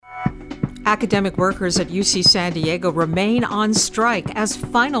Academic workers at UC San Diego remain on strike as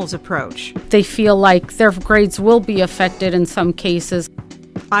finals approach. They feel like their grades will be affected in some cases.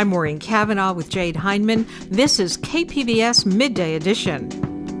 I'm Maureen Cavanaugh with Jade Hindman. This is KPBS Midday Edition.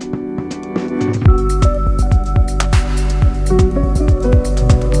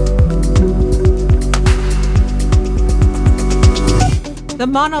 The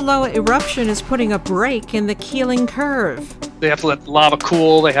Mauna Loa eruption is putting a break in the Keeling Curve. They have to let lava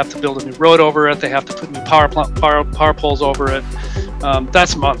cool. They have to build a new road over it. They have to put new power poles over it.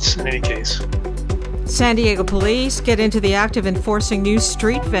 That's months in any case. San Diego police get into the act of enforcing new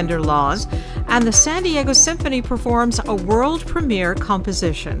street vendor laws, and the San Diego Symphony performs a world premiere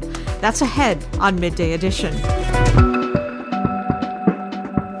composition. That's ahead on Midday Edition.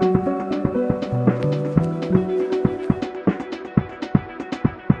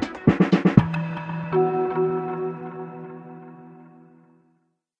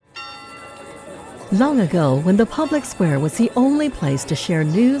 Long ago, when the public square was the only place to share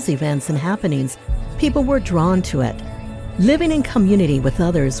news, events, and happenings, people were drawn to it. Living in community with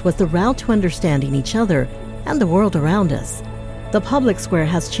others was the route to understanding each other and the world around us. The public square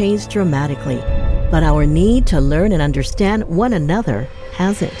has changed dramatically, but our need to learn and understand one another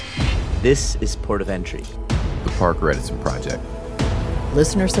hasn't. This is Port of Entry, the Parker Edison Project.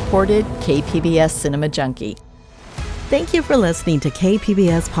 Listener-supported KPBS Cinema Junkie. Thank you for listening to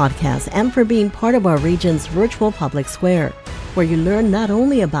KPBS Podcast and for being part of our region's virtual public square, where you learn not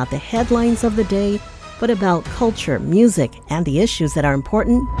only about the headlines of the day, but about culture, music, and the issues that are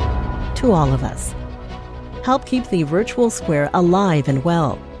important to all of us. Help keep the virtual square alive and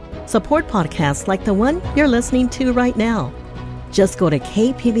well. Support podcasts like the one you're listening to right now. Just go to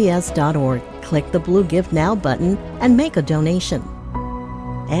kpbs.org, click the blue Give Now button, and make a donation.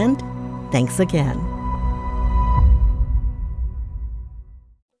 And thanks again.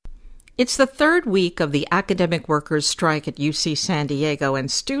 It's the third week of the academic workers' strike at UC San Diego, and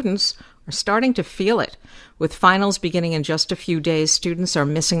students are starting to feel it. With finals beginning in just a few days, students are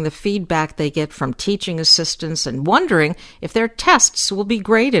missing the feedback they get from teaching assistants and wondering if their tests will be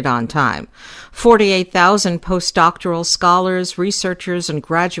graded on time. 48,000 postdoctoral scholars, researchers, and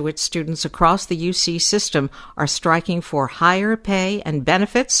graduate students across the UC system are striking for higher pay and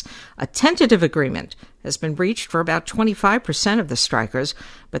benefits. A tentative agreement has been reached for about 25% of the strikers,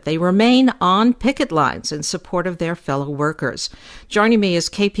 but they remain on picket lines in support of their fellow workers. Joining me is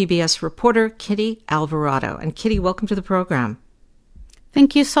KPBS reporter Kitty Alvarado. And Kitty, welcome to the program.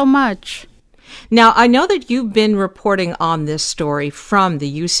 Thank you so much. Now, I know that you've been reporting on this story from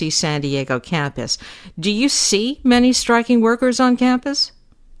the UC San Diego campus. Do you see many striking workers on campus?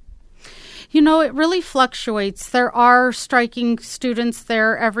 You know, it really fluctuates. There are striking students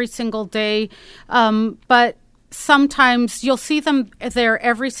there every single day, but sometimes you'll see them there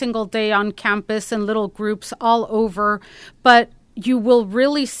every single day on campus in little groups all over, but you will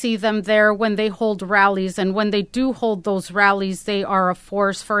really see them there when they hold rallies. And when they do hold those rallies, they are a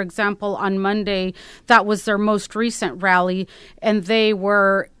force. For example, on Monday, that was their most recent rally, and they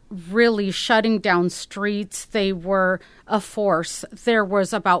were really shutting down streets. They were a force. There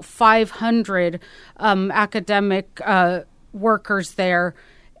was about 500 academic workers there.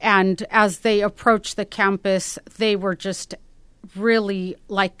 And as they approached the campus, they were just really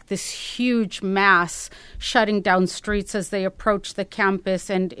like this huge mass shutting down streets as they approached the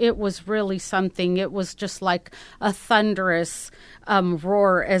campus. And it was really something. It was just like a thunderous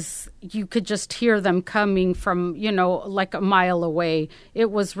roar, as you could just hear them coming from, you know, like a mile away.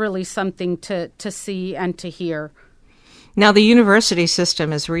 It was really something to see and to hear. Now, the university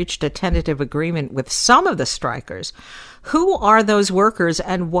system has reached a tentative agreement with some of the strikers. Who are those workers,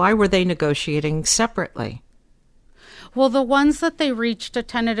 and why were they negotiating separately? Well, the ones that they reached a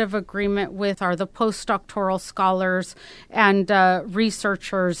tentative agreement with are the postdoctoral scholars and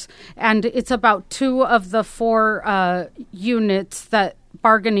researchers, and it's about 2 of the 4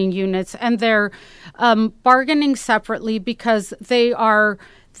 bargaining units, and they're bargaining separately because they are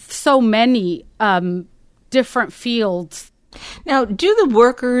so many different fields. Now, do the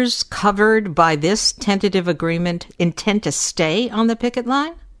workers covered by this tentative agreement intend to stay on the picket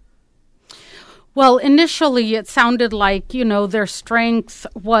line? Well, initially it sounded like, you know, their strength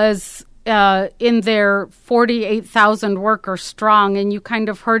was in their 48,000 workers strong, and you kind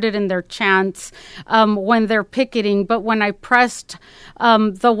of heard it in their chants when they're picketing. But when I pressed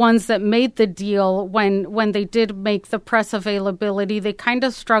the ones that made the deal, when they did make the press availability, they kind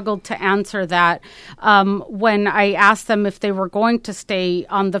of struggled to answer that when I asked them if they were going to stay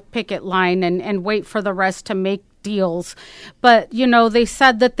on the picket line and wait for the rest to make deals. But, they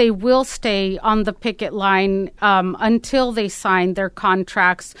said that they will stay on the picket line until they sign their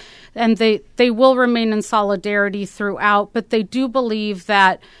contracts, and they will remain in solidarity throughout. But they do believe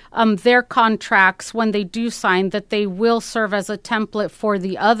that their contracts, when they do sign, that they will serve as a template for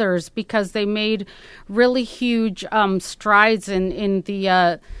the others, because they made really huge strides in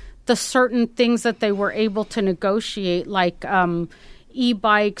the certain things that they were able to negotiate, like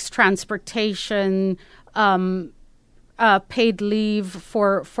e-bikes, transportation, paid leave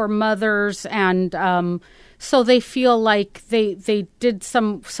for mothers, and so they feel like they did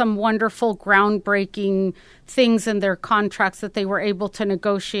some wonderful, groundbreaking things in their contracts that they were able to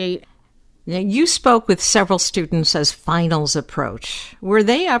negotiate. Now, you spoke with several students as finals approach. Were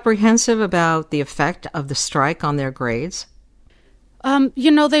they apprehensive about the effect of the strike on their grades?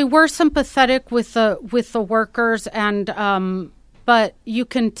 They were sympathetic with the workers, and but you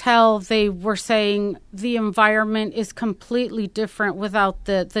can tell they were saying the environment is completely different without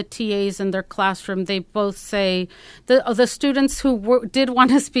the TAs in their classroom. They both say the students who did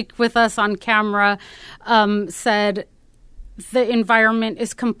want to speak with us on camera said the environment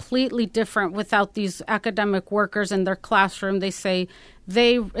is completely different without these academic workers in their classroom. They say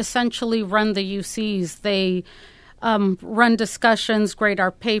they essentially run the UCs. They run discussions, grade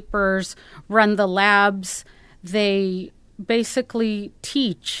our papers, run the labs. They basically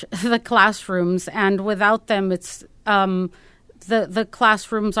teach the classrooms, and without them, it's the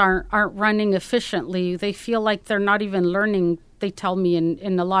classrooms aren't running efficiently. They feel like they're not even learning. They tell me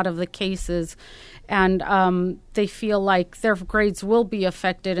in a lot of the cases, and they feel like their grades will be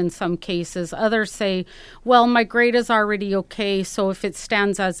affected in some cases. Others say, well, my grade is already okay, so if it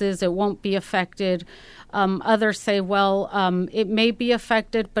stands as is, it won't be affected. Others say, well, it may be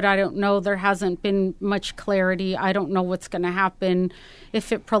affected, but I don't know. There hasn't been much clarity. I don't know what's going to happen.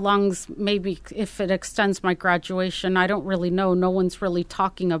 If it prolongs, maybe if it extends my graduation, I don't really know. No one's really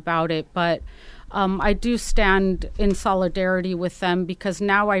talking about it, but I do stand in solidarity with them, because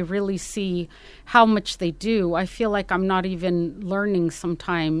now I really see how much they do. I feel like I'm not even learning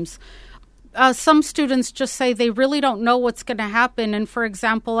sometimes. Some students just say they really don't know what's going to happen. And for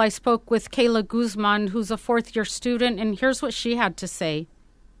example, I spoke with Kayla Guzman, who's a fourth-year student, and here's what she had to say.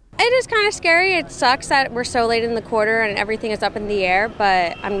 It is kind of scary. It sucks that we're so late in the quarter and everything is up in the air,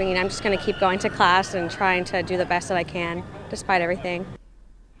 but I'm just going to keep going to class and trying to do the best that I can, despite everything.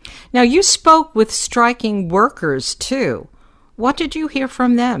 Now, you spoke with striking workers, too. What did you hear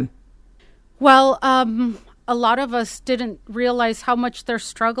from them? Well, a lot of us didn't realize how much they're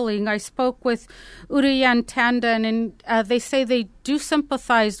struggling. I spoke with Urian Tandan, and they say they do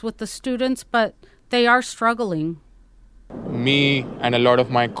sympathize with the students, but they are struggling. Me and a lot of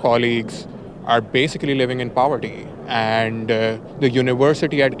my colleagues are basically living in poverty, and the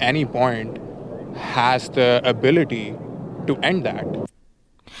university at any point has the ability to end that.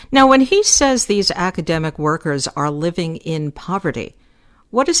 Now, when he says these academic workers are living in poverty,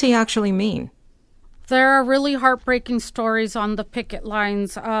 what does he actually mean? There are really heartbreaking stories on the picket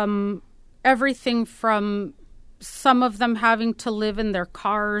lines. Everything from some of them having to live in their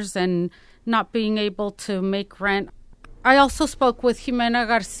cars and not being able to make rent. I also spoke with Jimena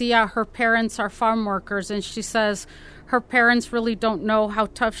Garcia. Her parents are farm workers, and she says her parents really don't know how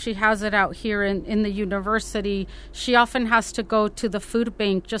tough she has it out here in the university. She often has to go to the food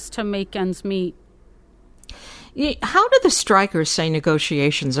bank just to make ends meet. How do the strikers say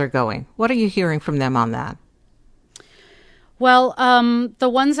negotiations are going? What are you hearing from them on that? Well, the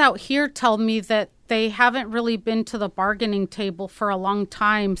ones out here tell me that they haven't really been to the bargaining table for a long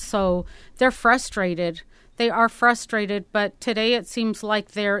time, so they're frustrated. They are frustrated, but today it seems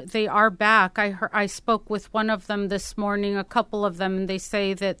like they are back. I spoke with one of them this morning, a couple of them, and they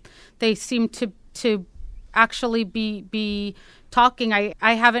say that they seem to actually be talking. I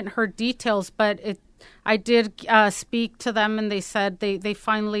haven't heard details, but I did speak to them, and they said they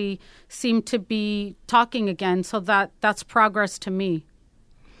finally seem to be talking again. So that's progress to me.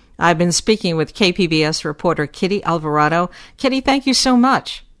 I've been speaking with KPBS reporter Kitty Alvarado. Kitty, thank you so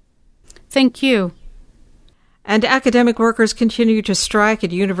much. Thank you. And academic workers continue to strike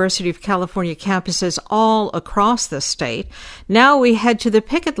at University of California campuses all across the state. Now we head to the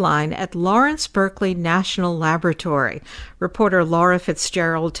picket line at Lawrence Berkeley National Laboratory. Reporter Laura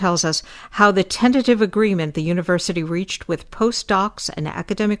Fitzgerald tells us how the tentative agreement the university reached with postdocs and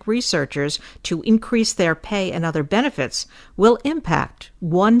academic researchers to increase their pay and other benefits will impact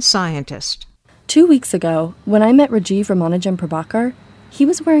one scientist. 2 weeks ago, when I met Rajiv Ramanujan Prabhakar, he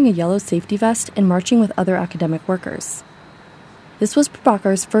was wearing a yellow safety vest and marching with other academic workers. This was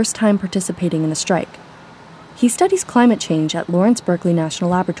Prabhakar's first time participating in the strike. He studies climate change at Lawrence Berkeley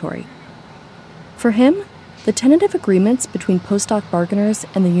National Laboratory. For him, The tentative agreements between postdoc bargainers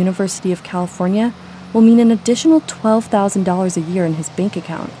and the University of California will mean an additional $12,000 a year in his bank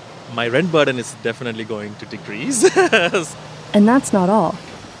account. My rent burden is definitely going to decrease. And that's not all.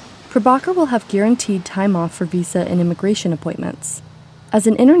 Prabhakar will have guaranteed time off for visa and immigration appointments. As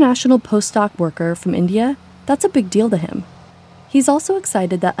an international postdoc worker from India, that's a big deal to him. He's also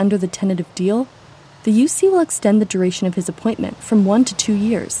excited that under the tentative deal, the UC will extend the duration of his appointment from 1 to 2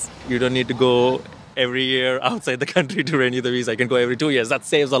 years. You don't need to go every year outside the country to renew the visa. I can go every 2 years. That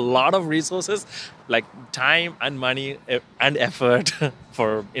saves a lot of resources, like time and money and effort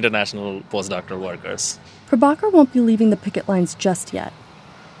for international postdoctoral workers. Prabhakar won't be leaving the picket lines just yet.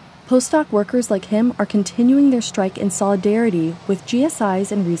 Postdoc workers like him are continuing their strike in solidarity with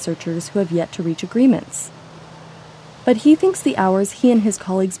GSIs and researchers who have yet to reach agreements. But he thinks the hours he and his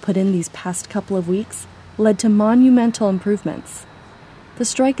colleagues put in these past couple of weeks led to monumental improvements. The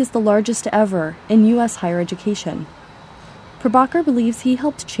strike is the largest ever in U.S. higher education. Prabhakar believes he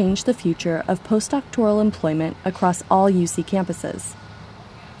helped change the future of postdoctoral employment across all UC campuses.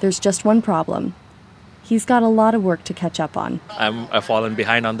 There's just one problem. He's got a lot of work to catch up on. I've fallen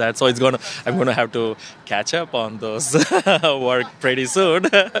behind on that, so I'm going to have to catch up on those work pretty soon.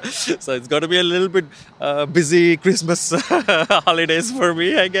 So it's going to be a little bit busy Christmas holidays for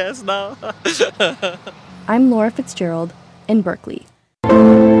me, I guess, now. I'm Laura Fitzgerald in Berkeley.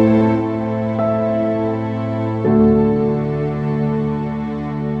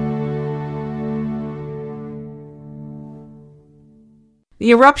 The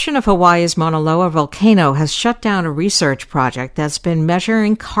eruption of Hawaii's Mauna Loa volcano has shut down a research project that's been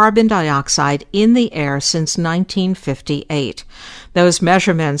measuring carbon dioxide in the air since 1958. Those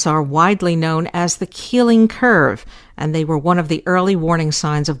measurements are widely known as the Keeling Curve, and they were one of the early warning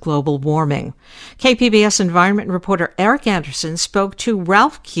signs of global warming. KPBS environment reporter Eric Anderson spoke to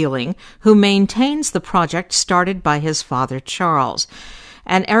Ralph Keeling, who maintains the project started by his father, Charles.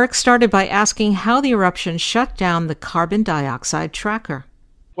 And Eric started by asking how the eruption shut down the carbon dioxide tracker.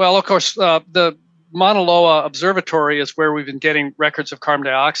 Well, of course, the Mauna Loa Observatory is where we've been getting records of carbon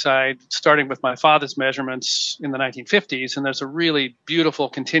dioxide, starting with my father's measurements in the 1950s. And there's a really beautiful,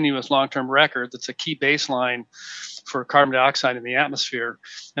 continuous long-term record that's a key baseline for carbon dioxide in the atmosphere.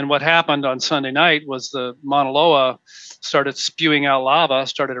 And what happened on Sunday night was the Mauna Loa started spewing out lava,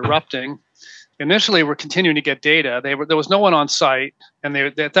 started erupting. Initially, we're continuing to get data. There was no one on site, and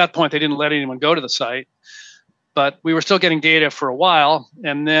at that point, they didn't let anyone go to the site. But we were still getting data for a while,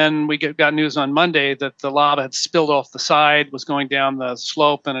 and then we got news on Monday that the lava had spilled off the side, was going down the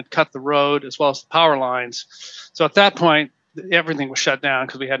slope, and had cut the road as well as the power lines. So at that point, everything was shut down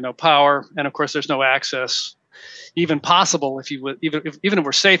because we had no power, and of course, there's no access. Even possible, even if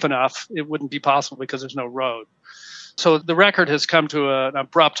we're safe enough, it wouldn't be possible because there's no road. So the record has come to an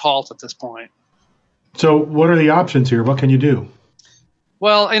abrupt halt at this point. So what are the options here? What can you do?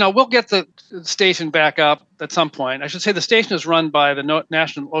 Well, we'll get the station back up at some point. I should say the station is run by the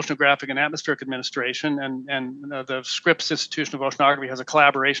National Oceanographic and Atmospheric Administration, and the Scripps Institution of Oceanography has a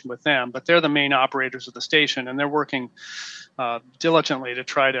collaboration with them, but they're the main operators of the station, and they're working diligently to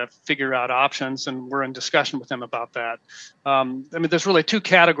try to figure out options, and we're in discussion with them about that. There's really two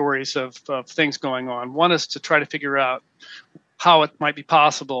categories of things going on. One is to try to figure out how it might be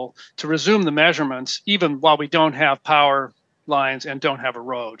possible to resume the measurements even while we don't have power lines and don't have a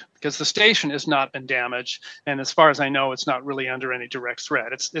road, because the station has not been damaged, and as far as I know, it's not really under any direct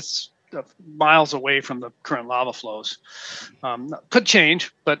threat. It's miles away from the current lava flows. Could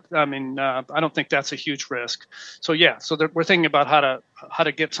change, but I don't think that's a huge risk. So we're thinking about how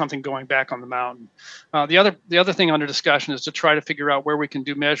to get something going back on the mountain. The other thing under discussion is to try to figure out where we can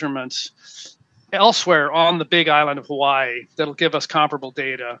do measurements elsewhere on the big island of Hawaii that'll give us comparable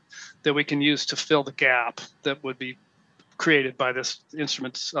data that we can use to fill the gap that would be created by this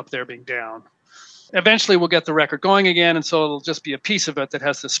instruments up there being down. Eventually we'll get the record going again, and so it'll just be a piece of it that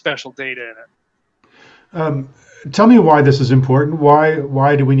has this special data in it. Tell me why this is important.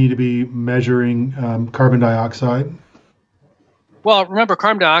 Why do we need to be measuring carbon dioxide? Well, remember,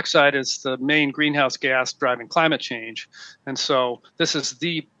 carbon dioxide is the main greenhouse gas driving climate change, and so this is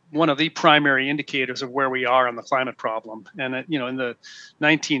one of the primary indicators of where we are on the climate problem. And, in the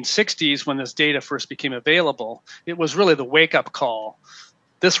 1960s, when this data first became available, it was really the wake-up call.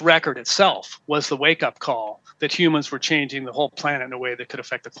 This record itself was the wake-up call that humans were changing the whole planet in a way that could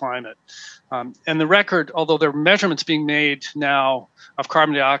affect the climate. And the record, although there are measurements being made now of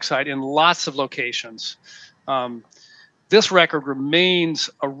carbon dioxide in lots of locations, this record remains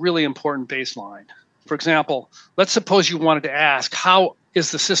a really important baseline. For example, let's suppose you wanted to ask, how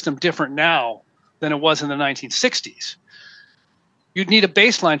is the system different now than it was in the 1960s? you'd need a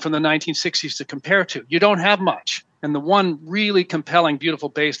baseline from the 1960s to compare to. You don't have much. And the one really compelling, beautiful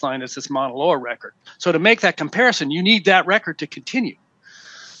baseline is this Mauna Loa record. So to make that comparison, you need that record to continue.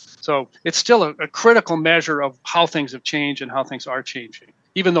 So it's still a critical measure of how things have changed and how things are changing,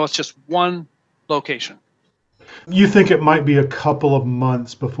 even though it's just one location. You think it might be a couple of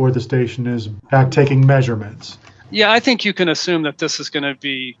months before the station is back taking measurements? Yeah, I think you can assume that this is going to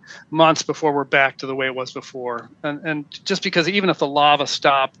be months before we're back to the way it was before. And just because even if the lava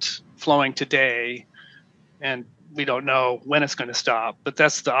stopped flowing today, and we don't know when it's going to stop, but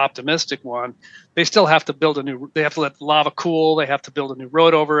that's the optimistic one, they still have to they have to let the lava cool, they have to build a new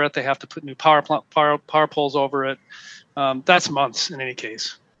road over it, they have to put new power poles over it. That's months in any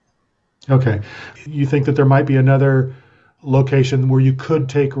case. Okay. You think that there might be another location where you could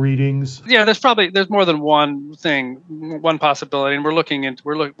take readings? Yeah, there's more than one possibility, and we're looking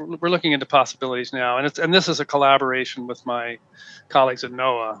into possibilities now. And this is a collaboration with my colleagues at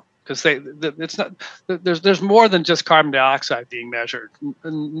NOAA, because there's more than just carbon dioxide being measured.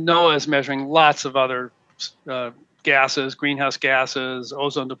 NOAA is measuring lots of other gases, greenhouse gases,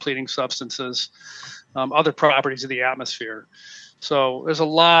 ozone depleting substances, other properties of the atmosphere. So there's a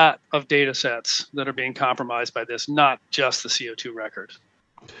lot of data sets that are being compromised by this, not just the CO2 record.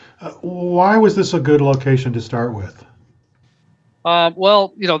 Why was this a good location to start with?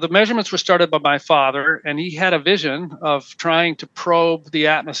 Well, the measurements were started by my father, and he had a vision of trying to probe the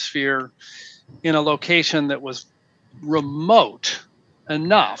atmosphere in a location that was remote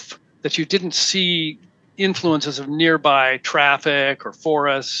enough that you didn't see influences of nearby traffic or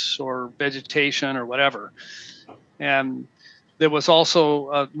forests or vegetation or whatever. And there was also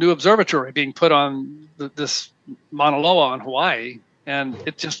a new observatory being put on this Mauna Loa on Hawaii, and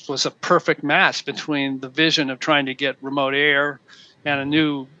it just was a perfect match between the vision of trying to get remote air and a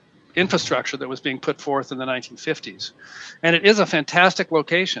new infrastructure that was being put forth in the 1950s. And it is a fantastic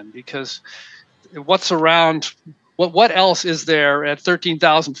location because what else is there at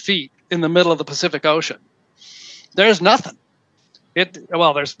 13,000 feet in the middle of the Pacific Ocean? There's nothing.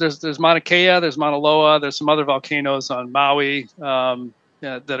 There's Mauna Kea, there's Mauna Loa, there's some other volcanoes on Maui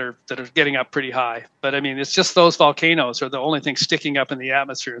that are getting up pretty high. But I mean, it's just those volcanoes are the only thing sticking up in the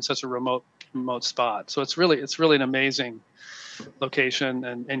atmosphere in such a remote spot. So it's really an amazing location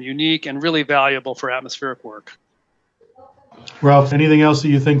and unique and really valuable for atmospheric work. Ralph, anything else that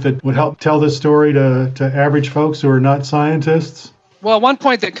you think that would help tell this story to average folks who are not scientists? Well, one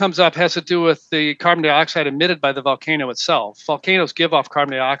point that comes up has to do with the carbon dioxide emitted by the volcano itself. Volcanoes give off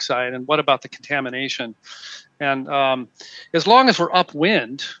carbon dioxide, and what about the contamination? And as long as we're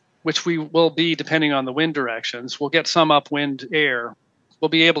upwind, which we will be depending on the wind directions, we'll get some upwind air. We'll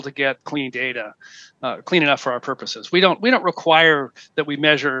be able to get clean data, clean enough for our purposes. We don't require that we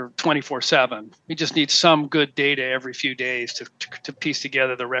measure 24/7. We just need some good data every few days to piece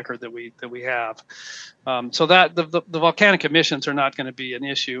together the record that we have. So that the volcanic emissions are not going to be an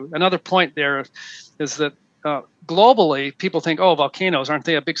issue. Another point there is that globally, people think, volcanoes, aren't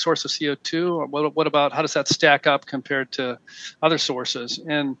they a big source of CO2? Or what about, how does that stack up compared to other sources?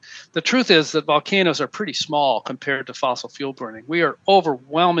 And the truth is that volcanoes are pretty small compared to fossil fuel burning. We are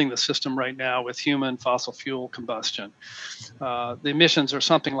overwhelming the system right now with human fossil fuel combustion. The emissions are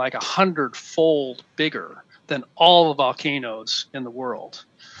something like 100-fold bigger than all the volcanoes in the world.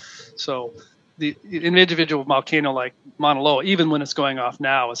 So an individual volcano like Mauna Loa, even when it's going off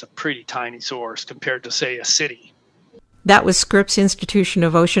now, is a pretty tiny source compared to, say, a city. That was Scripps Institution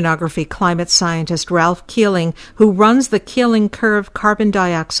of Oceanography climate scientist Ralph Keeling, who runs the Keeling Curve Carbon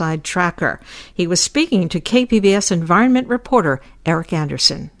Dioxide Tracker. He was speaking to KPBS environment reporter Eric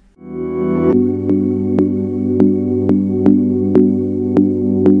Anderson.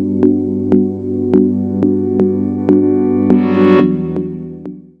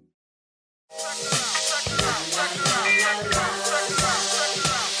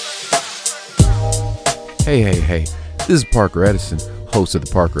 Hey, this is Parker Edison, host of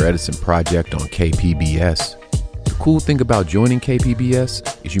the Parker Edison Project on KPBS. The cool thing about joining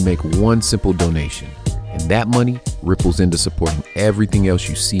KPBS is you make one simple donation, and that money ripples into supporting everything else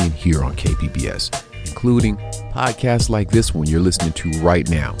you see and hear on KPBS, including podcasts like this one you're listening to right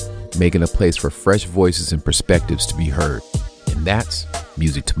now, making a place for fresh voices and perspectives to be heard. And that's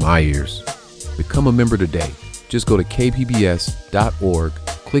music to my ears. Become a member today. Just go to kpbs.org,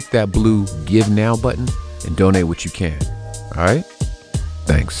 click that blue Give Now button, and donate what you can. All right?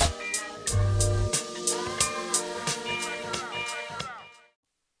 Thanks.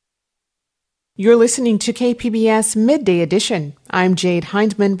 You're listening to KPBS Midday Edition. I'm Jade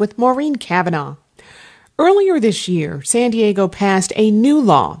Hindman with Maureen Cavanaugh. Earlier this year, San Diego passed a new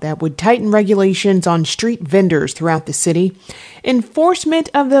law that would tighten regulations on street vendors throughout the city. Enforcement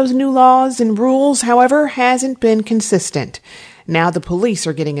of those new laws and rules, however, hasn't been consistent. Now the police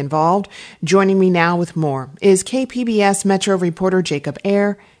are getting involved. Joining me now with more is KPBS Metro reporter Jacob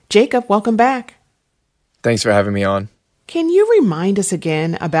Ayer. Jacob, welcome back. Thanks for having me on. Can you remind us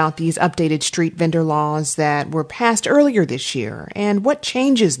again about these updated street vendor laws that were passed earlier this year and what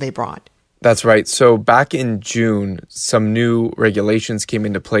changes they brought? That's right. So back in June, some new regulations came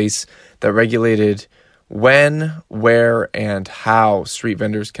into place that regulated when, where, and how street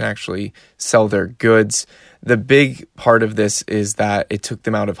vendors can actually sell their goods. The big part of this is that it took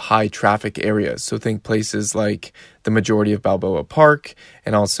them out of high traffic areas. So think places like the majority of Balboa Park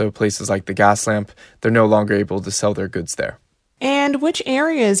and also places like the Gaslamp. They're no longer able to sell their goods there. And which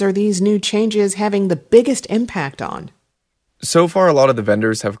areas are these new changes having the biggest impact on? So far, a lot of the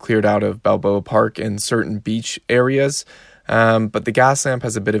vendors have cleared out of Balboa Park and certain beach areas, but the Gaslamp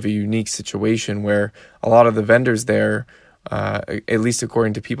has a bit of a unique situation where a lot of the vendors there, at least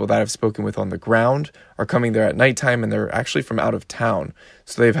according to people that I've spoken with on the ground, are coming there at nighttime, and they're actually from out of town.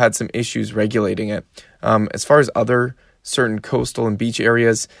 So they've had some issues regulating it. As far as other certain coastal and beach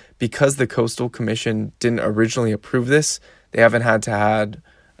areas, because the Coastal Commission didn't originally approve this, they haven't had to add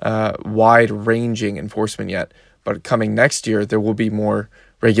wide-ranging enforcement yet. But coming next year, there will be more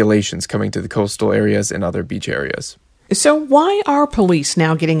regulations coming to the coastal areas and other beach areas. So why are police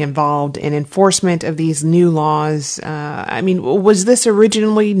now getting involved in enforcement of these new laws? Was this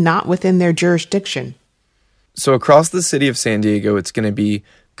originally not within their jurisdiction? So across the city of San Diego, it's going to be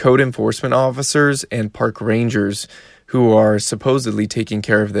code enforcement officers and park rangers who are supposedly taking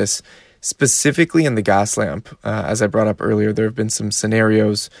care of this, specifically in the Gaslamp. As I brought up earlier, there have been some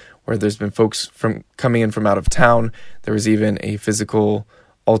scenarios where there's been folks coming in from out of town. There was even a physical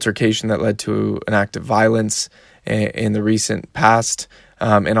altercation that led to an act of violence in the recent past.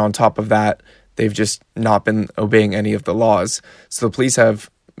 And on top of that, they've just not been obeying any of the laws. So the police have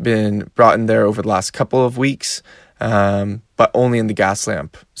been brought in there over the last couple of weeks, but only in the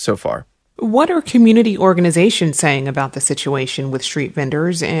Gaslamp so far. What are community organizations saying about the situation with street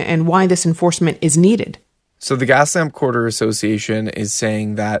vendors and why this enforcement is needed? So the Gaslamp Quarter Association is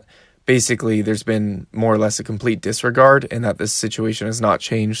saying that basically there's been more or less a complete disregard and that this situation has not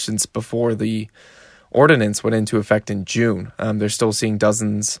changed since before the ordinance went into effect in June. They're still seeing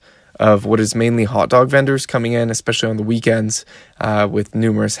dozens of what is mainly hot dog vendors coming in, especially on the weekends, with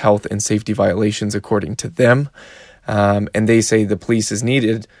numerous health and safety violations according to them. And they say the police is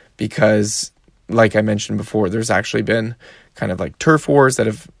needed because, like I mentioned before, there's actually been kind of like turf wars that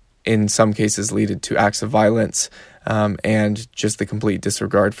have in some cases leaded to acts of violence and just the complete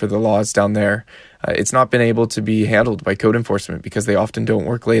disregard for the laws down there. It's not been able to be handled by code enforcement because they often don't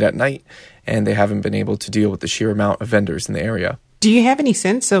work late at night and they haven't been able to deal with the sheer amount of vendors in the area. Do you have any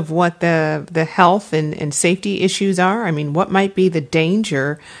sense of what the health and safety issues are? I mean, what might be the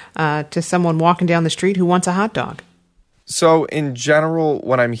danger to someone walking down the street who wants a hot dog? So in general,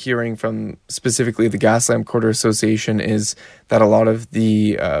 what I'm hearing from specifically the Gaslamp Quarter Association is that a lot of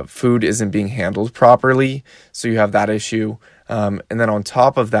the food isn't being handled properly. So you have that issue. And then on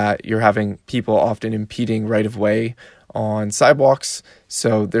top of that, you're having people often impeding right of way on sidewalks.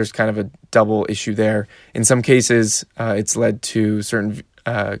 So there's kind of a double issue there. In some cases, it's led to certain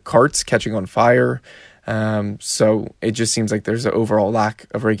carts catching on fire. So it just seems like there's an overall lack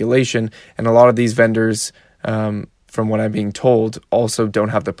of regulation. And a lot of these vendors, from what I'm being told, also don't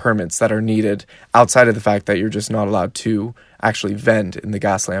have the permits that are needed outside of the fact that you're just not allowed to actually vend in the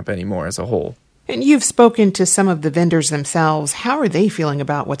Gaslamp anymore as a whole. And you've spoken to some of the vendors themselves. How are they feeling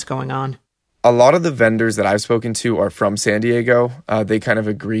about what's going on? A lot of the vendors that I've spoken to are from San Diego. They kind of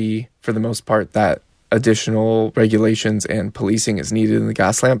agree for the most part that additional regulations and policing is needed in the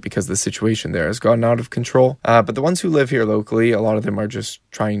Gaslamp because the situation there has gotten out of control. But the ones who live here locally, a lot of them are just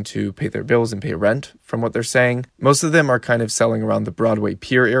trying to pay their bills and pay rent from what they're saying. Most of them are kind of selling around the Broadway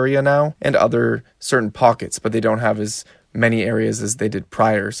Pier area now and other certain pockets, but they don't have as many areas as they did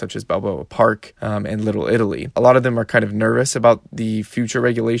prior, such as Balboa Park and Little Italy. A lot of them are kind of nervous about the future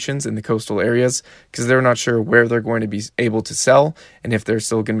regulations in the coastal areas because they're not sure where they're going to be able to sell and if they're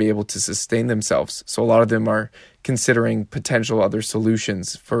still going to be able to sustain themselves. So a lot of them are considering potential other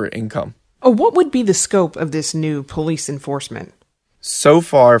solutions for income. What would be the scope of this new police enforcement? So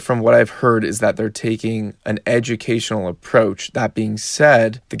far, from what I've heard, is that they're taking an educational approach. That being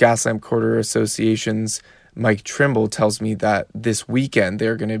said, the Gaslamp Quarter Association's Mike Trimble tells me that this weekend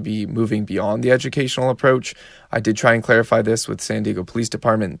they're going to be moving beyond the educational approach. I did try and clarify this with San Diego Police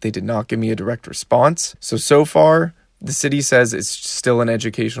Department. They did not give me a direct response. So far, The city says it's still an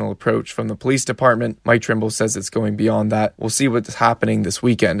educational approach from the police department. Mike Trimble says it's going beyond that. We'll see what's happening this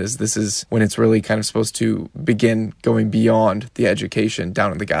weekend, as this is when it's really kind of supposed to begin going beyond the education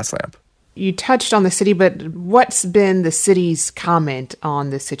down in the gas lamp. You touched on the city, but what's been the city's comment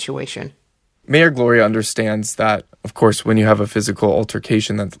on this situation? Mayor Gloria understands that, of course, when you have a physical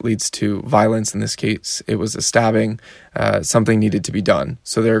altercation that leads to violence, in this case, it was a stabbing, something needed to be done.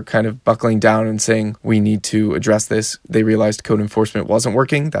 So they're kind of buckling down and saying, we need to address this. They realized code enforcement wasn't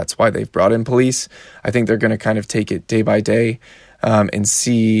working. That's why they've brought in police. I think they're going to kind of take it day by day and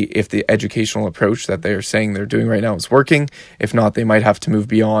see if the educational approach that they're saying they're doing right now is working. If not, they might have to move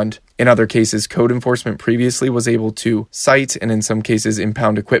beyond. In other cases, code enforcement previously was able to cite and in some cases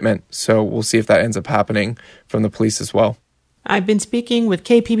impound equipment. So we'll see if that ends up happening from the police as well. I've been speaking with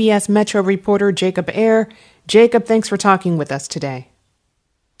KPBS Metro reporter Jacob Ayer. Jacob, thanks for talking with us today.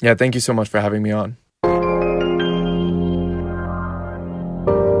 Yeah, thank you so much for having me on.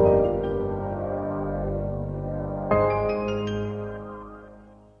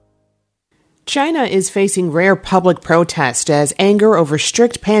 China is facing rare public protest as anger over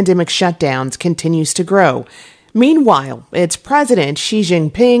strict pandemic shutdowns continues to grow. Meanwhile, its president, Xi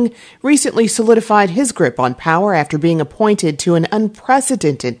Jinping, recently solidified his grip on power after being appointed to an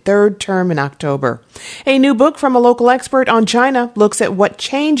unprecedented third term in October. A new book from a local expert on China looks at what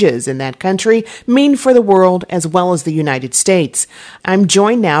changes in that country mean for the world as well as the United States. I'm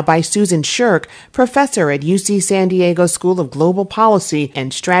joined now by Susan Shirk, professor at UC San Diego School of Global Policy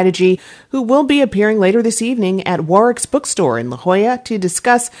and Strategy, who will be appearing later this evening at Warwick's Bookstore in La Jolla to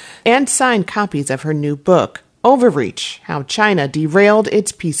discuss and sign copies of her new book, Overreach, How China Derailed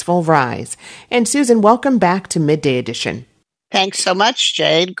Its Peaceful Rise. And Susan, welcome back to Midday Edition. Thanks so much,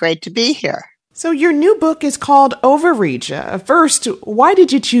 Jade. Great to be here. So your new book is called Overreach. First, why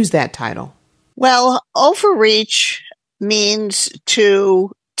did you choose that title? Well, overreach means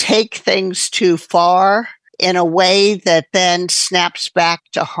to take things too far in a way that then snaps back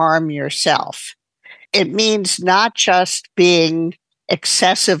to harm yourself. It means not just being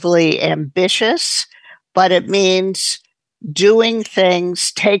excessively ambitious, but it means doing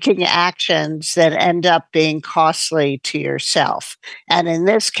things, taking actions that end up being costly to yourself. And in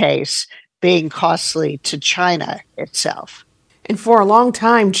this case, being costly to China itself. And for a long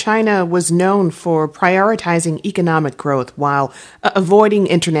time, China was known for prioritizing economic growth while avoiding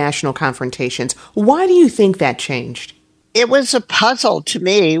international confrontations. Why do you think that changed? It was a puzzle to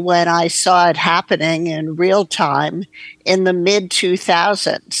me when I saw it happening in real time in the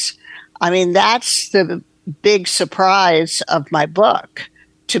mid-2000s. I mean, that's the big surprise of my book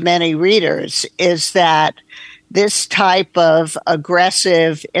to many readers, is that this type of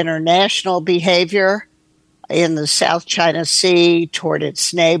aggressive international behavior in the South China Sea toward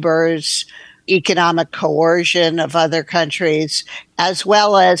its neighbors, economic coercion of other countries, as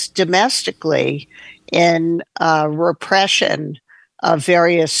well as domestically in repression of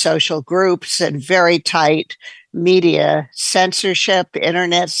various social groups and very tight media censorship,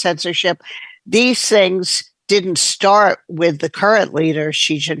 internet censorship. These things didn't start with the current leader,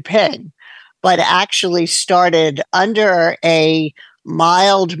 Xi Jinping, but actually started under a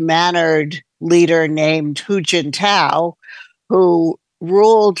mild-mannered leader named Hu Jintao, who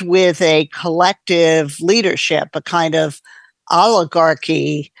ruled with a collective leadership, a kind of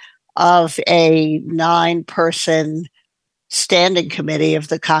oligarchy of a 9-person standing committee of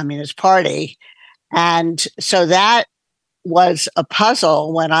the Communist Party. And so that was a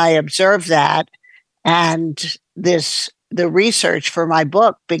puzzle when I observed that. And the research for my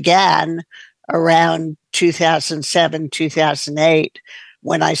book began around 2007, 2008,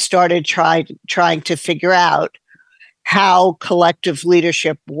 when I started trying to figure out how collective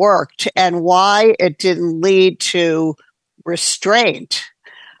leadership worked and why it didn't lead to restraint,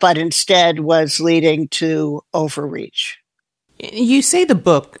 but instead was leading to overreach. You say the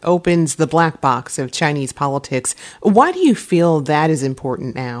book opens the black box of Chinese politics. Why do you feel that is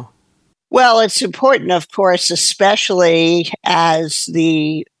important now? Well, it's important, of course, especially as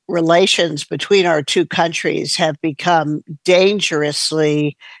the relations between our two countries have become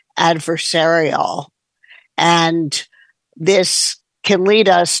dangerously adversarial. And this can lead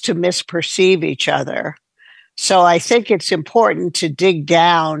us to misperceive each other. So I think it's important to dig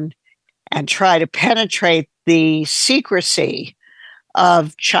down and try to penetrate the secrecy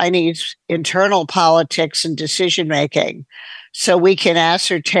of Chinese internal politics and decision-making so we can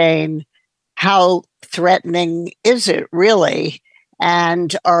ascertain how threatening is it really,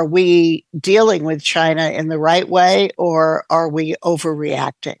 and are we dealing with China in the right way, or are we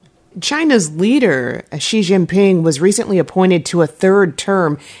overreacting? China's leader, Xi Jinping, was recently appointed to a third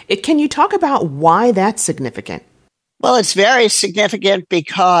term. Can you talk about why that's significant? Well, it's very significant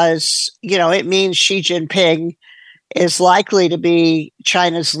because, it means Xi Jinping is likely to be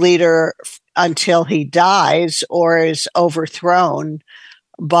China's leader until he dies or is overthrown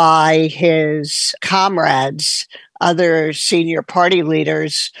by his comrades, other senior party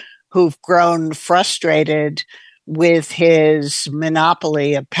leaders who've grown frustrated with his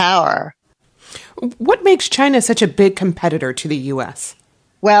monopoly of power. What makes China such a big competitor to the U.S.?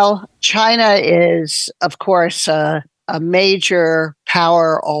 Well, China is, of course, a major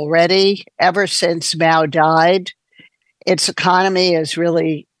power already. Ever since Mao died, its economy has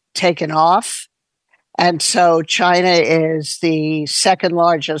really taken off. And so China is the second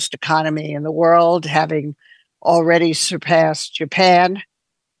largest economy in the world, having already surpassed Japan.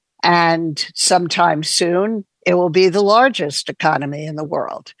 And sometime soon, it will be the largest economy in the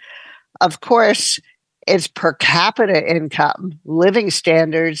world. Of course, its per capita income, living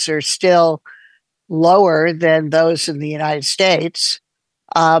standards are still lower than those in the United States.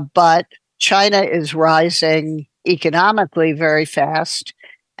 But China is rising economically very fast,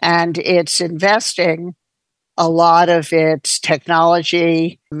 and it's investing a lot of its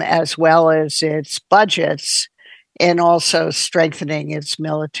technology as well as its budgets in also strengthening its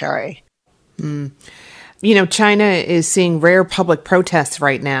military. China is seeing rare public protests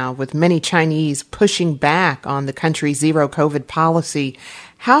right now, with many Chinese pushing back on the country's zero COVID policy.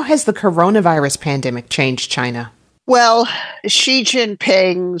 How has the coronavirus pandemic changed China? Well, Xi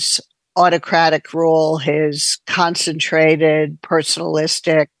Jinping's autocratic rule, his concentrated,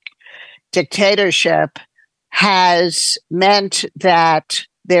 personalistic dictatorship, has meant that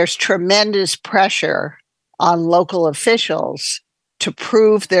there's tremendous pressure on local officials to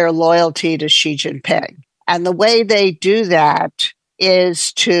prove their loyalty to Xi Jinping. And the way they do that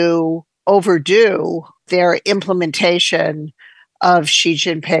is to overdo their implementation of Xi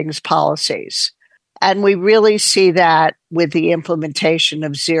Jinping's policies. And we really see that with the implementation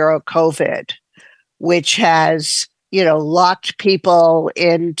of zero COVID, which has, locked people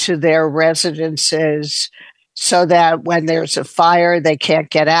into their residences so that when there's a fire, they can't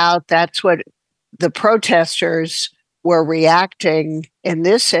get out. That's what the protesters were reacting in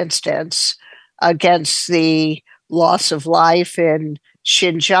this instance against the loss of life in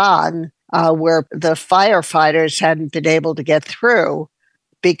Xinjiang, where the firefighters hadn't been able to get through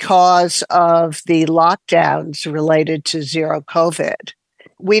because of the lockdowns related to zero COVID.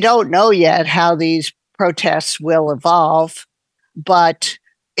 We don't know yet how these protests will evolve, but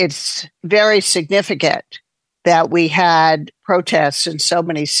it's very significant that we had protests in so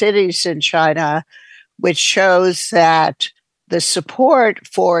many cities in China, which shows that the support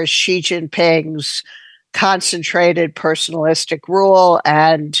for Xi Jinping's concentrated personalistic rule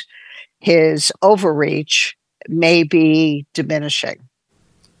and his overreach may be diminishing.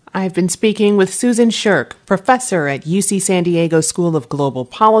 I've been speaking with Susan Shirk, professor at UC San Diego School of Global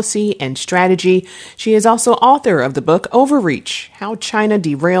Policy and Strategy. She is also author of the book Overreach: How China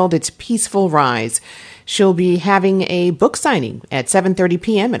Derailed Its Peaceful Rise. She'll be having a book signing at 7:30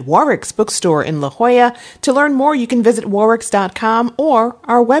 p.m. at Warwick's Bookstore in La Jolla. To learn more, you can visit warwicks.com or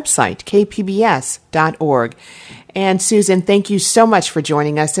our website, kpbs.org. And Susan, thank you so much for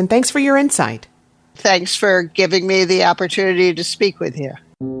joining us, and thanks for your insight. Thanks for giving me the opportunity to speak with you.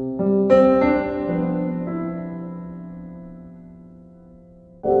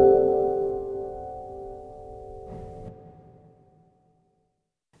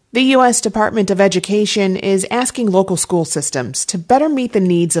 The U.S. Department of Education is asking local school systems to better meet the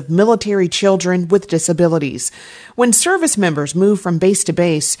needs of military children with disabilities. When service members move from base to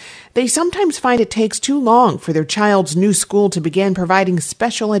base, they sometimes find it takes too long for their child's new school to begin providing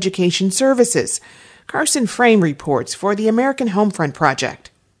special education services. Carson Frame reports for the American Homefront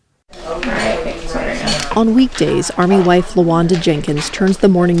Project. On weekdays, Army wife LaWanda Jenkins turns the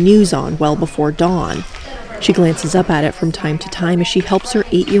morning news on well before dawn. She glances up at it from time to time as she helps her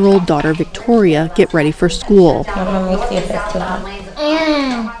 8-year-old daughter Victoria get ready for school. Let me see if it's loud.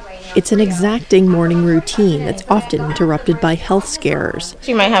 It's an exacting morning routine that's often interrupted by health scares.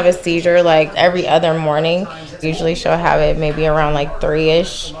 She might have a seizure like every other morning. Usually she'll have it maybe around like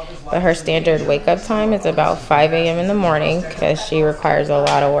 3-ish. But her standard wake-up time is about 5 a.m. in the morning because she requires a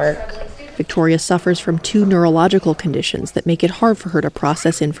lot of work. Victoria suffers from 2 neurological conditions that make it hard for her to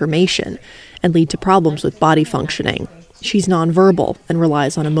process information and lead to problems with body functioning. She's nonverbal and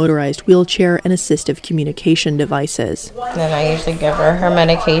relies on a motorized wheelchair and assistive communication devices. Then I usually give her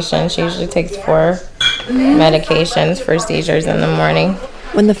medication. She usually takes 4 medications for seizures in the morning.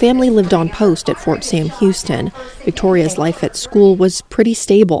 When the family lived on post at Fort Sam Houston, Victoria's life at school was pretty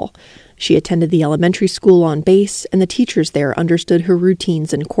stable. She attended the elementary school on base, and the teachers there understood her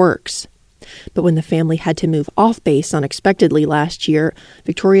routines and quirks. But when the family had to move off base unexpectedly last year,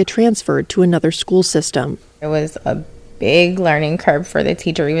 Victoria transferred to another school system. It was a big learning curve for the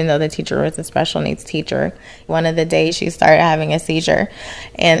teacher, even though the teacher was a special needs teacher. One of the days she started having a seizure,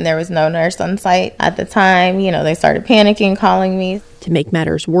 and there was no nurse on site at the time. They started panicking, calling me. To make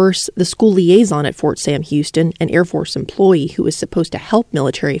matters worse, the school liaison at Fort Sam Houston, an Air Force employee who is supposed to help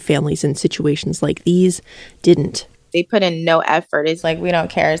military families in situations like these, didn't. They put in no effort. It's like, we don't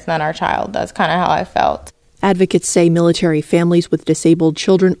care, it's not our child. That's kind of how I felt. Advocates say military families with disabled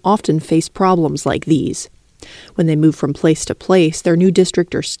children often face problems like these. When they move from place to place, their new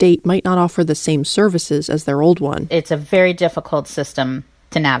district or state might not offer the same services as their old one. It's a very difficult system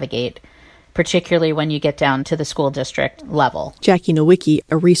to navigate, particularly when you get down to the school district level. Jackie Nowicki,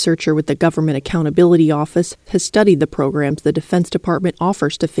 a researcher with the Government Accountability Office, has studied the programs the Defense Department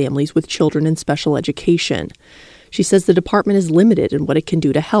offers to families with children in special education. She says the department is limited in what it can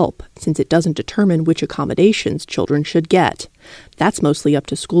do to help, since it doesn't determine which accommodations children should get. That's mostly up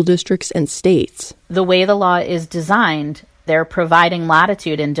to school districts and states. The way the law is designed, they're providing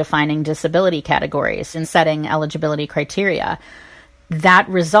latitude in defining disability categories and setting eligibility criteria. That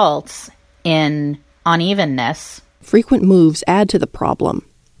results in unevenness. Frequent moves add to the problem.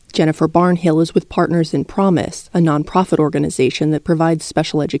 Jennifer Barnhill is with Partners in Promise, a nonprofit organization that provides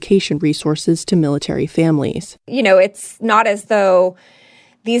special education resources to military families. It's not as though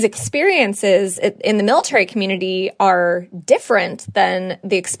these experiences in the military community are different than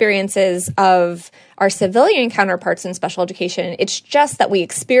the experiences of our civilian counterparts in special education. It's just that we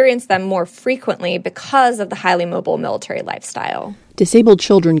experience them more frequently because of the highly mobile military lifestyle. Disabled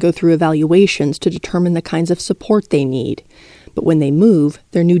children go through evaluations to determine the kinds of support they need. But when they move,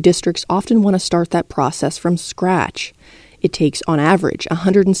 their new districts often want to start that process from scratch. It takes, on average,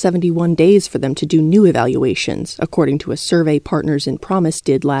 171 days for them to do new evaluations, according to a survey Partners in Promise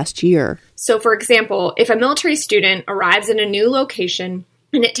did last year. So, for example, if a military student arrives in a new location,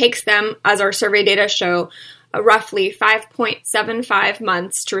 and it takes them, as our survey data show, roughly 5.75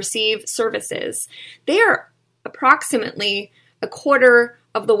 months to receive services, they are approximately a quarter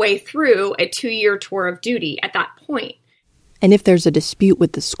of the way through a 2-year tour of duty at that point. And if there's a dispute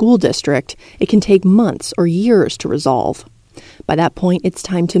with the school district, it can take months or years to resolve. By that point, it's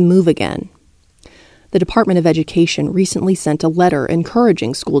time to move again. The Department of Education recently sent a letter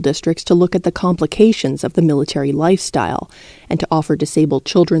encouraging school districts to look at the complications of the military lifestyle and to offer disabled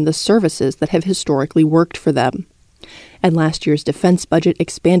children the services that have historically worked for them. And last year's defense budget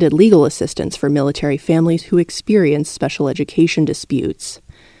expanded legal assistance for military families who experience special education disputes.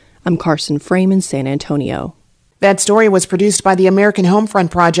 I'm Carson Frame in San Antonio. That story was produced by the American Homefront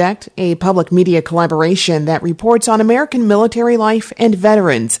Project, a public media collaboration that reports on American military life and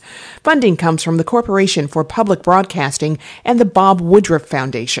veterans. Funding comes from the Corporation for Public Broadcasting and the Bob Woodruff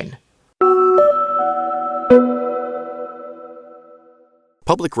Foundation.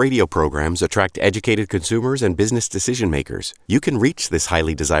 Public radio programs attract educated consumers and business decision makers. You can reach this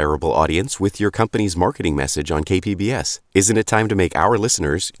highly desirable audience with your company's marketing message on KPBS. Isn't it time to make our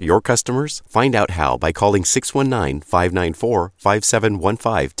listeners your customers? Find out how by calling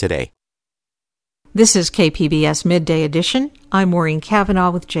 619-594-5715 today. This is KPBS Midday Edition. I'm Maureen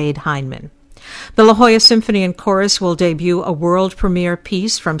Cavanaugh with Jade Hindman. The La Jolla Symphony and Chorus will debut a world premiere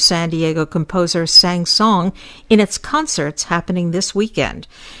piece from San Diego composer Sang Song in its concerts happening this weekend.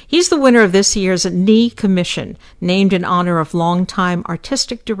 He's the winner of this year's Nee Commission, named in honor of longtime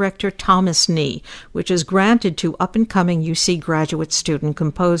artistic director Thomas Nee, which is granted to up-and-coming UC graduate student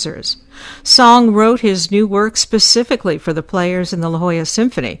composers. Song wrote his new work specifically for the players in the La Jolla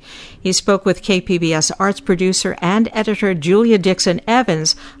Symphony. He spoke with KPBS arts producer and editor Julia Dixon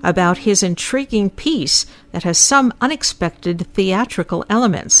Evans about his intriguing piece that has some unexpected theatrical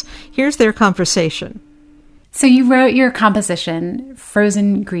elements. Here's their conversation. So you wrote your composition,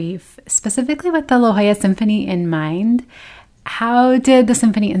 Frozen Grief, specifically with the La Jolla Symphony in mind. How did the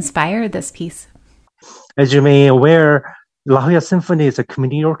symphony inspire this piece? As you may be aware, La Jolla Symphony is a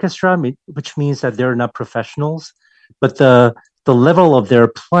community orchestra, which means that they're not professionals, but the level of their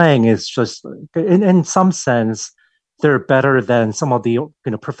playing is just, in some sense, they're better than some of the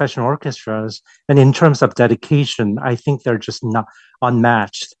professional orchestras. And in terms of dedication, I think they're just not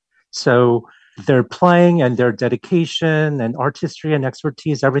unmatched. So their playing and their dedication and artistry and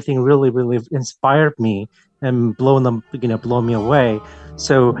expertise, everything really, really inspired me and blow me away.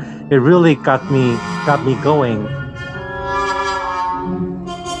 So it really got me going.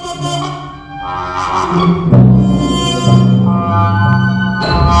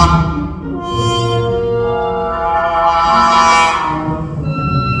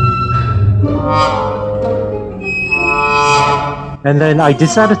 And then I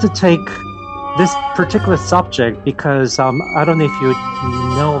decided to take this particular subject because I don't know if you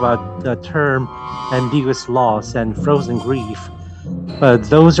know about the term ambiguous loss and frozen grief, but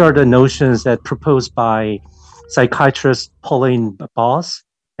those are the notions that proposed by psychiatrist Pauline Boss.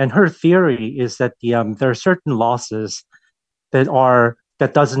 And her theory is that there are certain losses that don't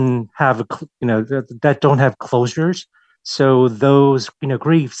have closures. So those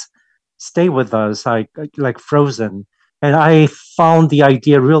griefs stay with us like frozen. And I found the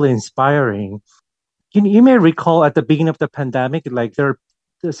idea really inspiring. You may recall at the beginning of the pandemic, like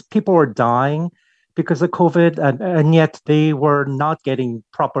people were dying because of COVID, and yet they were not getting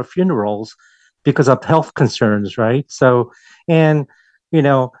proper funerals because of health concerns, right? So, and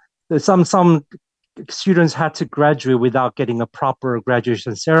some students had to graduate without getting a proper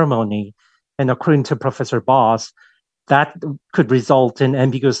graduation ceremony, and according to Professor Boss, that could result in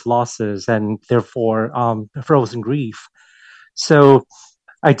ambiguous losses and therefore frozen grief. So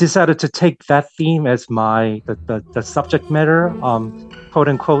I decided to take that theme as the subject matter, quote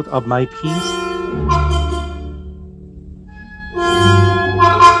unquote, of my piece.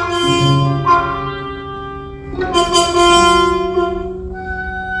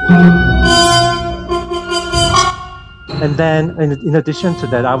 And then, in addition to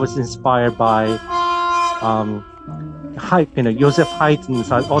that, I was inspired by Joseph Haydn's,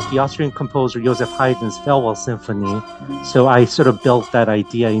 the Austrian composer Joseph Haydn's Farewell Symphony. So I sort of built that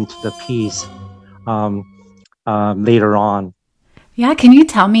idea into the piece later on. Yeah, can you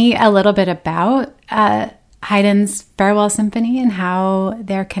tell me a little bit about Haydn's Farewell Symphony and how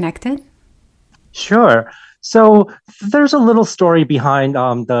they're connected? Sure. So there's a little story behind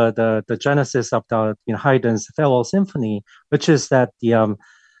the genesis of the Haydn's Farewell Symphony, which is that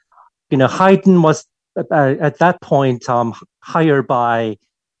Haydn was at that point hired by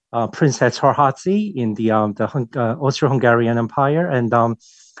Prince Esterházy in the Austro-Hungarian Empire, and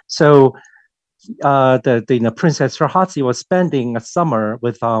so the Prince Esterházy was spending a summer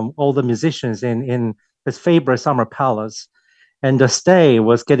with all the musicians in his favorite summer palace, and the stay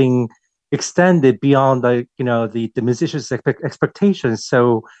was getting extended beyond the musicians' expectations.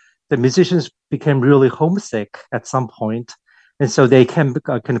 So the musicians became really homesick at some point, and so they came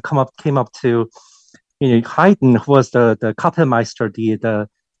up to Haydn, who was the Kapellmeister,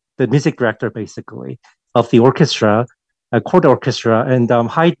 the music director basically of the orchestra, court orchestra, and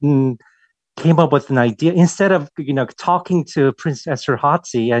Haydn came up with an idea. Instead of talking to Prince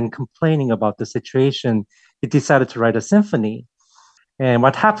Esterházy and complaining about the situation, he decided to write a symphony. And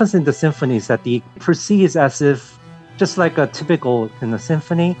what happens in the symphony is that he proceeds as if just like a typical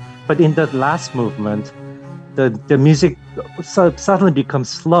symphony, but in the last movement, the music suddenly becomes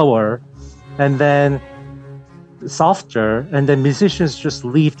slower and then softer, and the musicians just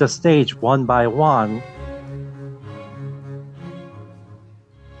leave the stage one by one.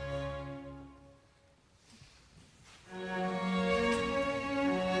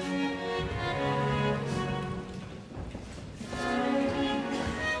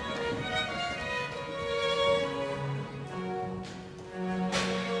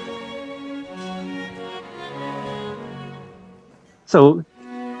 So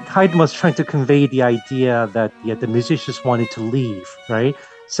Haydn was trying to convey the idea that the musicians wanted to leave, right?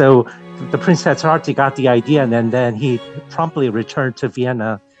 So the Prince Esterházy got the idea, and then he promptly returned to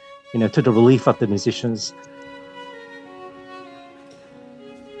Vienna, to the relief of the musicians.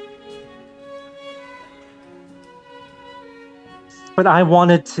 But I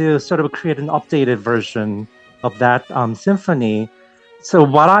wanted to sort of create an updated version of that symphony. So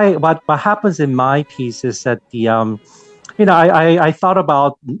what happens in my piece is that I thought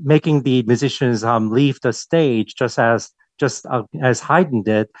about making the musicians leave the stage just as Haydn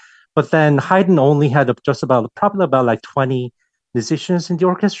did, but then Haydn only had probably about like 20 musicians in the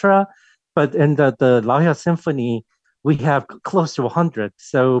orchestra, but in the Lahja Symphony we have close to 100.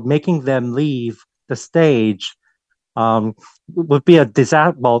 So making them leave the stage would be a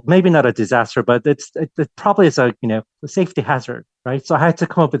disaster. Well, maybe not a disaster, but it probably is a safety hazard, right? So I had to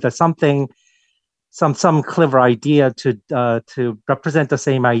come up with something. Some clever idea to represent the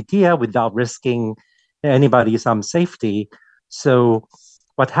same idea without risking anybody's safety. So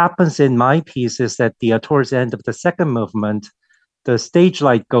what happens in my piece is that towards the end of the second movement, the stage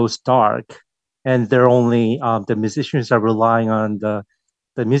light goes dark, and they're only the musicians are relying on the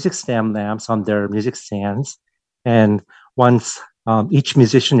music stand lamps on their music stands. And once each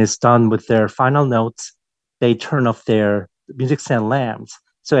musician is done with their final notes, they turn off their music stand lamps.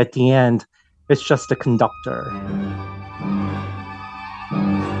 So at the end, it's just the conductor.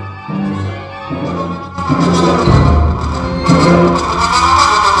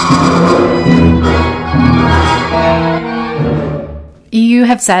 You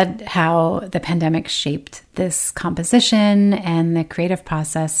have said how the pandemic shaped this composition and the creative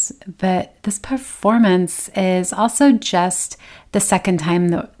process, but this performance is also just the second time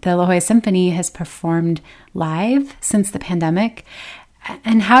the La Jolla Symphony has performed live since the pandemic.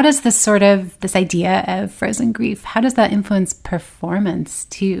 And how does this idea of frozen grief, how does that influence performance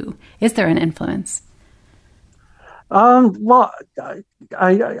too? Is there an influence? Well,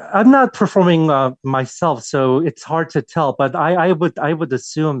 I'm not performing myself, so it's hard to tell. But I would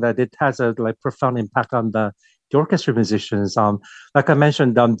assume that it has a profound impact on the orchestra musicians. Like I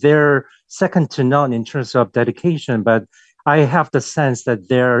mentioned, they're second to none in terms of dedication. But I have the sense that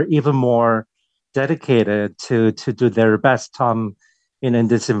they're even more dedicated to do their best in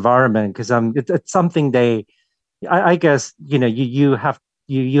this environment, because it's something I guess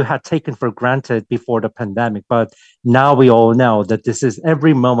you had taken for granted before the pandemic, but now we all know that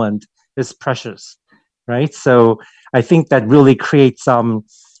every moment is precious, right? So I think that really creates a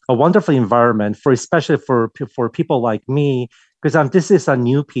wonderful environment especially for people like me, because this is a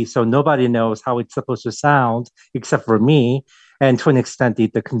new piece, so nobody knows how it's supposed to sound except for me, and to an extent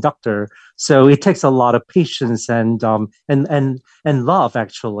the conductor. So it takes a lot of patience and love,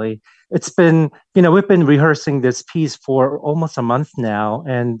 actually. It's been, we've been rehearsing this piece for almost a month now,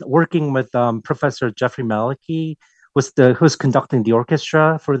 and working with Professor Jeffrey Maliki, who's conducting the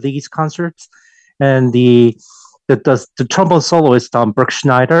orchestra for these concerts, and the trombone soloist Burke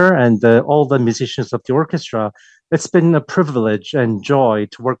Schneider, and all the musicians of the orchestra. It's been a privilege and joy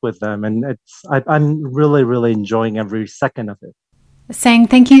to work with them, and I'm really, really enjoying every second of it. Sang,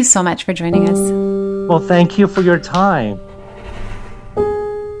 thank you so much for joining us. Well, thank you for your time.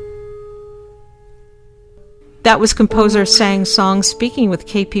 That was composer Sang Song speaking with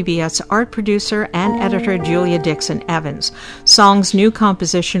KPBS art producer and editor Julia Dixon Evans. Song's new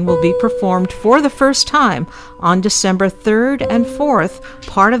composition will be performed for the first time on December 3rd and 4th,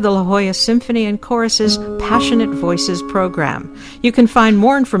 part of the La Jolla Symphony and Chorus's Passionate Voices program. You can find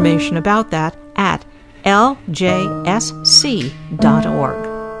more information about that at ljsc.org.